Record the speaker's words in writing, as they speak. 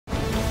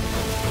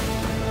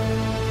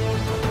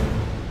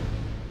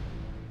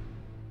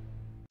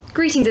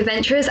Greetings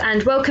adventurers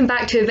and welcome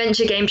back to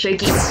Adventure Game Show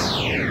Geeks.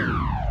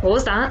 What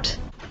was that?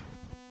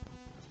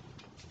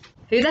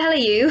 Who the hell are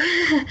you?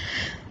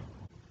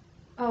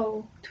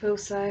 Oh,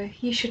 Twilso,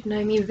 you should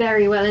know me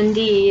very well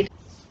indeed.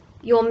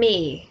 You're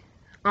me,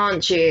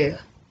 aren't you?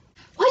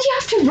 Why do you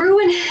have to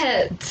ruin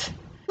it?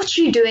 What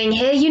are you doing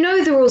here? You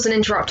know the rules and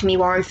interrupting me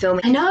while I'm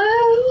filming. I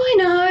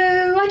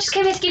know. I just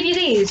came here to give you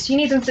these. You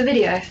need them for the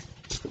video.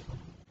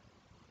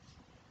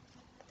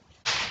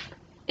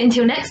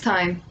 Until next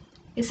time.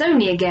 It's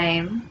only a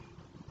game,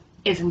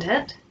 isn't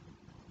it?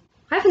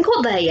 I haven't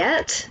got there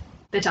yet,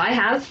 but I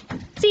have.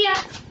 See ya!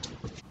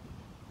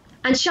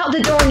 And shut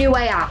the door on your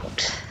way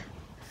out.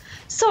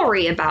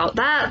 Sorry about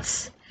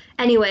that.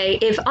 Anyway,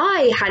 if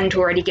I hadn't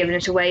already given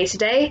it away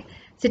today,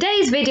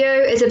 today's video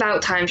is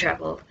about time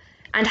travel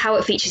and how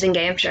it features in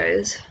game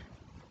shows.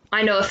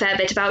 I know a fair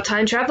bit about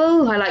time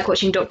travel. I like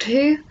watching Doctor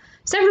Who.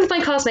 Several of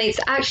my classmates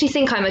actually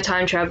think I'm a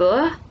time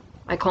traveller.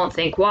 I can't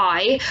think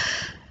why.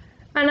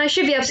 And I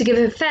should be able to give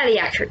a fairly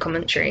accurate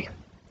commentary.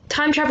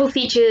 Time travel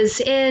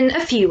features in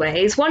a few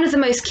ways. One of the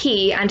most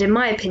key, and in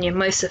my opinion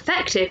most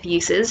effective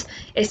uses,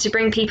 is to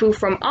bring people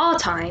from our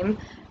time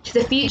to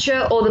the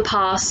future or the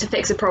past to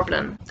fix a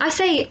problem. I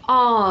say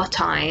our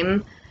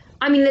time,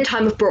 I mean the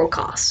time of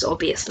broadcast,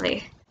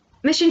 obviously.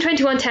 Mission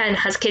 2110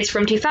 has kids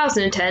from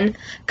 2010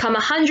 come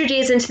 100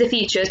 years into the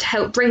future to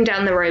help bring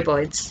down the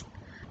roboids.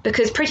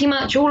 Because pretty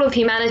much all of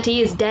humanity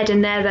is dead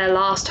and they're their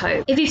last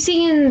hope. If you've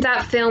seen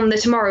that film, The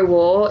Tomorrow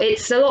War,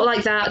 it's a lot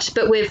like that,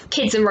 but with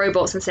kids and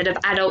robots instead of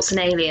adults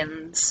and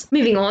aliens.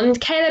 Moving on,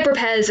 Caleb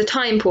repairs a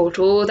time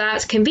portal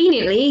that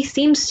conveniently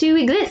seems to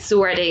exist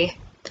already.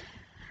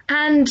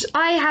 And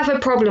I have a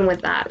problem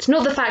with that.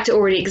 Not the fact it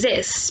already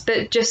exists,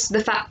 but just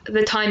the fact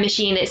the time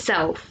machine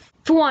itself.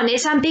 For one,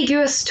 it's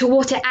ambiguous to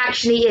what it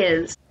actually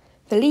is.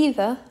 The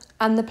lever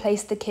and the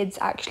place the kids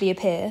actually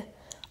appear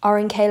are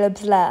in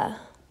Caleb's lair.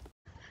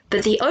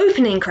 But the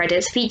opening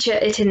credits feature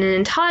it in an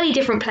entirely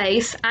different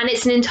place, and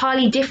it's an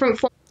entirely different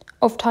form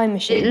of time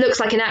machine. It looks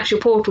like an actual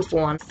portal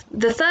for one.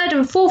 The third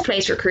and fourth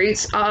place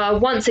recruits are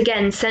once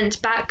again sent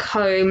back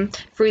home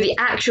through the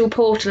actual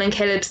portal in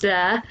Caleb's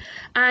lair,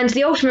 and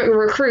the ultimate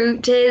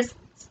recruit is,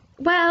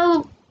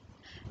 well,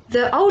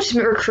 the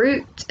ultimate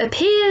recruit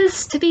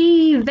appears to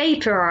be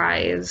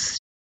vaporized.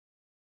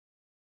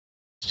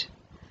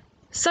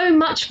 So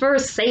much for a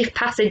safe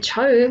passage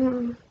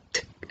home.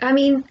 I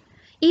mean,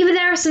 either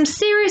there are some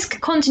serious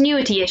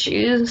continuity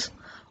issues,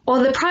 or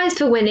the prize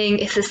for winning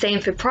is the same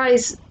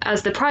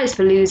as the prize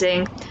for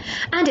losing,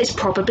 and it's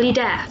probably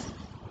death.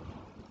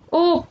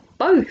 Or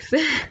both.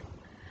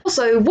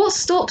 Also, what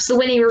stops the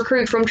winning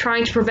recruit from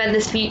trying to prevent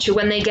this future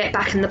when they get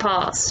back in the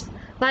past?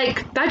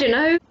 Like, I don't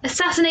know,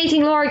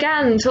 assassinating Laura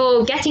Gant,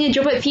 or getting a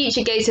job at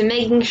FutureGate and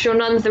making sure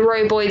none of the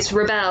roboids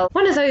rebel.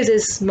 One of those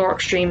is more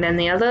extreme than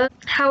the other.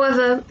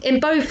 However, in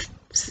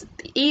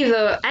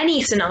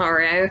any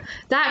scenario,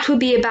 that would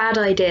be a bad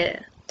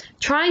idea.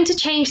 Trying to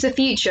change the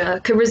future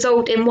could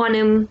result in one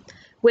in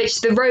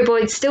which the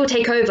roboids still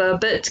take over,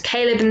 but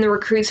Caleb and the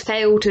recruits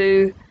fail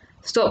to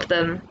stop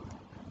them.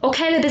 Or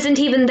Caleb isn't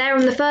even there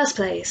in the first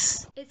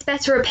place. It's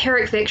better a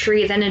Pyrrhic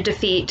victory than a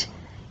defeat,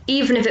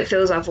 even if it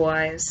feels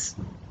otherwise.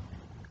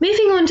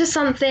 Moving on to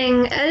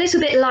something a little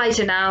bit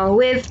lighter now,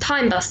 with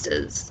Time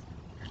Busters.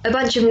 A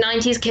bunch of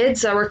 90s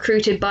kids are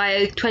recruited by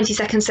a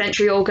 22nd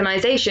century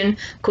organisation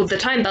called the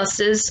Time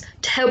Busters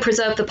to help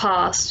preserve the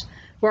past,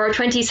 where a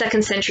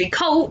 22nd century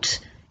cult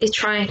is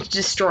trying to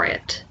destroy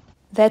it.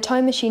 Their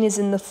time machine is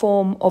in the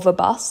form of a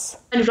bus.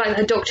 Kind of like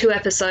the Doctor Who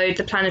episode,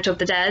 The Planet of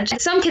the Dead.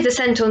 Some kids are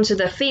sent onto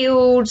the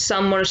field,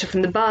 some monitor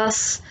from the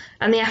bus,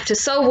 and they have to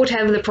solve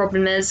whatever the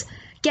problem is,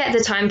 get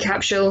the time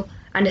capsule,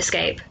 and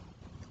escape.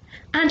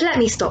 And let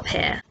me stop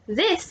here.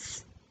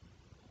 This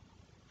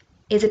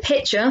is a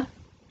picture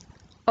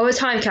of a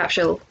time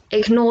capsule.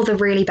 Ignore the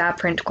really bad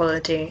print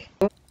quality.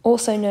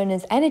 Also known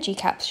as energy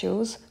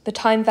capsules, the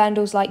Time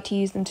Vandals like to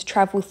use them to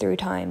travel through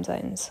time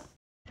zones.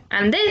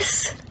 And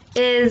this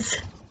is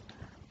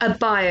a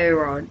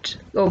biorod,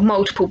 or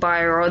multiple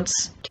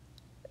biorods.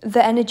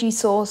 The energy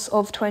source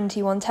of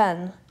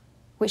 2110,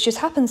 which just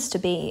happens to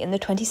be in the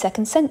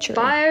 22nd century.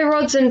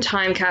 Biorods and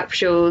time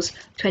capsules,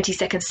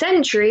 22nd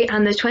century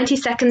and the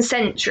 22nd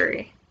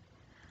century.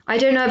 I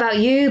don't know about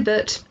you,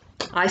 but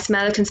I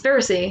smell a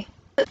conspiracy.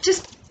 But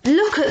just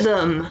look at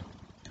them.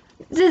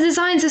 The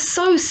designs are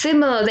so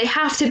similar, they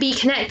have to be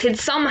connected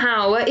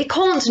somehow. It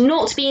can't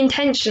not be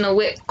intentional,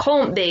 it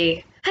can't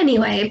be.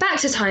 Anyway, back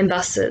to Time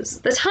Busters.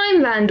 The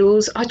Time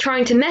Vandals are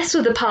trying to mess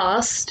with the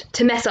past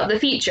to mess up the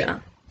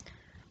future.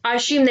 I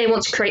assume they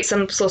want to create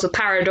some sort of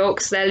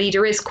paradox. Their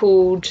leader is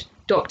called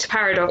Dr.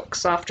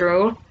 Paradox, after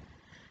all.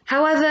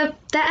 However,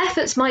 their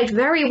efforts might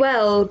very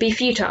well be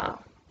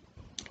futile.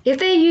 If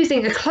they're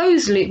using a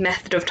closed-loop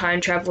method of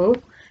time travel,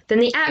 then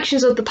the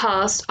actions of the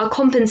past are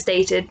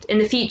compensated in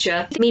the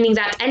future, meaning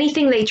that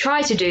anything they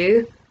try to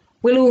do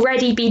will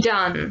already be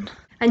done.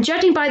 And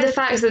judging by the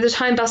fact that the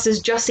Time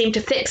Busters just seem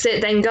to fix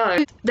it then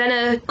go, then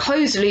a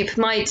closed loop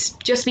might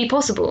just be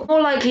possible.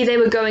 More likely they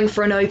were going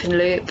for an open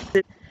loop.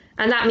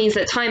 and that means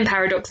that time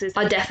paradoxes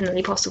are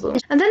definitely possible.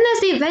 And then there's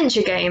the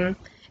adventure game,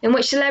 in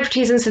which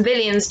celebrities and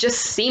civilians just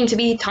seem to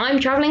be time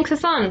travelling for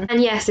fun.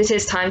 And yes, it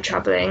is time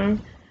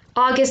travelling.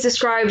 Arg is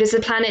described as a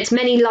planet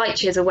many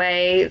light years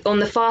away, on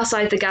the far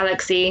side of the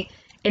galaxy,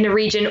 in a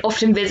region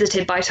often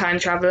visited by time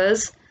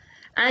travellers.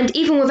 And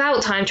even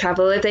without time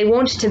travel, if they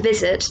wanted to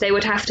visit, they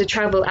would have to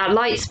travel at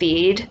light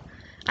speed.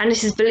 And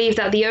it is believed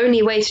that the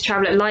only way to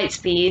travel at light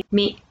speed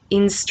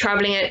means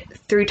travelling it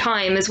through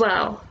time as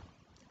well.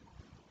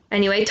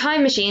 Anyway,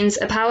 time machines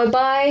are powered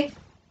by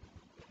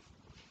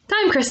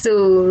time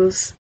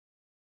crystals.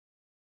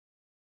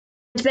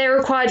 They're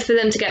required for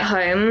them to get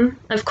home.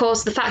 Of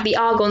course, the fact the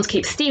Argons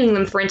keep stealing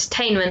them for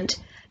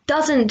entertainment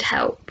doesn't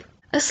help.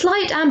 A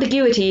slight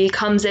ambiguity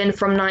comes in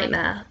from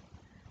Knightmare.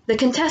 The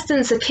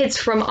contestants are kids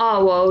from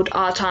our world,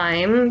 our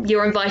time.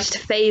 You're invited to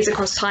phase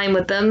across time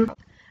with them,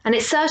 and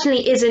it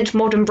certainly isn't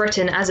modern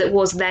Britain as it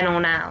was then or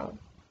now.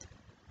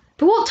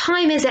 But what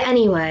time is it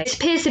anyway? It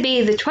appears to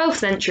be the 12th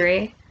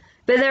century,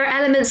 but there are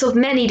elements of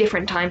many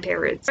different time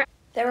periods.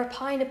 There are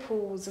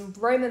pineapples and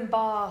Roman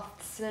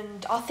baths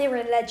and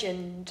Arthurian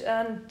legend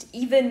and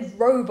even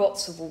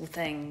robots of all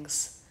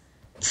things.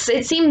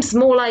 It seems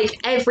more like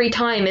every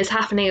time is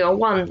happening at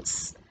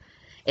once.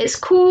 It's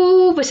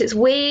cool, but it's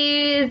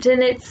weird,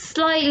 and it's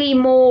slightly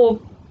more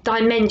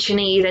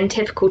dimension-y than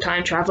typical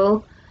time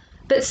travel.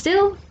 But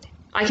still,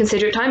 I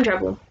consider it time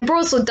travel.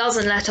 Broadsword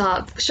doesn't let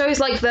up. Shows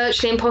like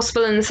Virtually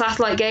Impossible and the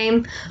Satellite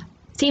game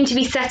seem to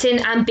be set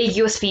in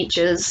ambiguous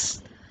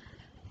futures.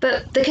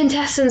 But the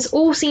contestants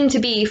all seem to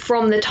be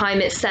from the time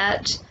it's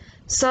set,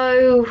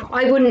 so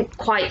I wouldn't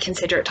quite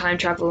consider it time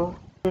travel.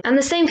 And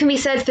the same can be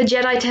said for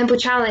Jedi Temple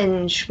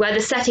Challenge, where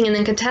the setting and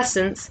the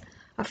contestants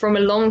are from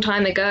a long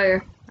time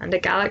ago, and a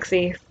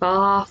galaxy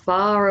far,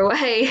 far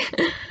away.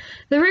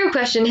 The real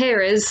question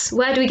here is,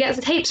 where do we get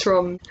the tapes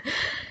from?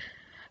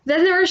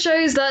 Then there are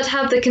shows that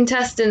have the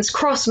contestants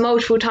cross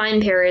multiple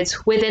time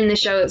periods within the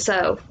show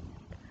itself.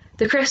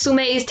 The Crystal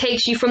Maze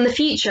takes you from the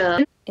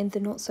future, In the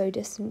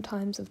not-so-distant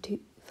times of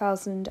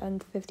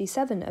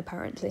 2057,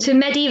 apparently, to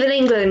medieval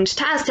England,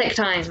 to Aztec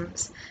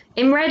times.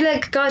 In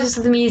Relic, Guardians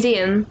of the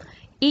Museum,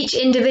 each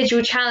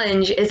individual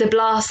challenge is a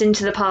blast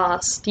into the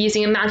past,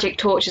 using a magic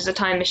torch as a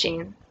time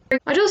machine.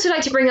 I'd also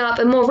like to bring up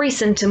a more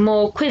recent and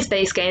more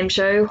quiz-based game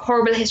show,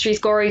 Honourable Histories,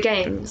 Gory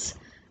games,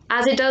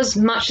 as it does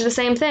much of the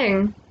same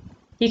thing.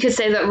 You could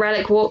say that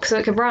Relic walks so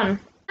it can run.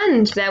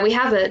 And there we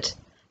have it.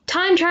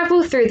 Time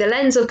travel through the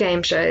lens of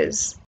game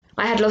shows.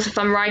 I had lots of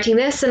fun writing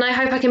this, and I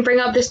hope I can bring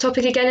up this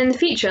topic again in the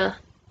future.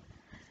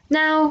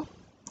 Now,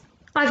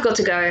 I've got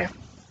to go.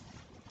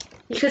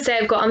 You could say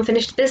I've got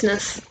unfinished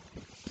business.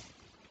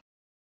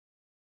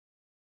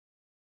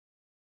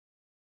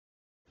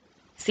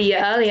 See you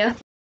earlier.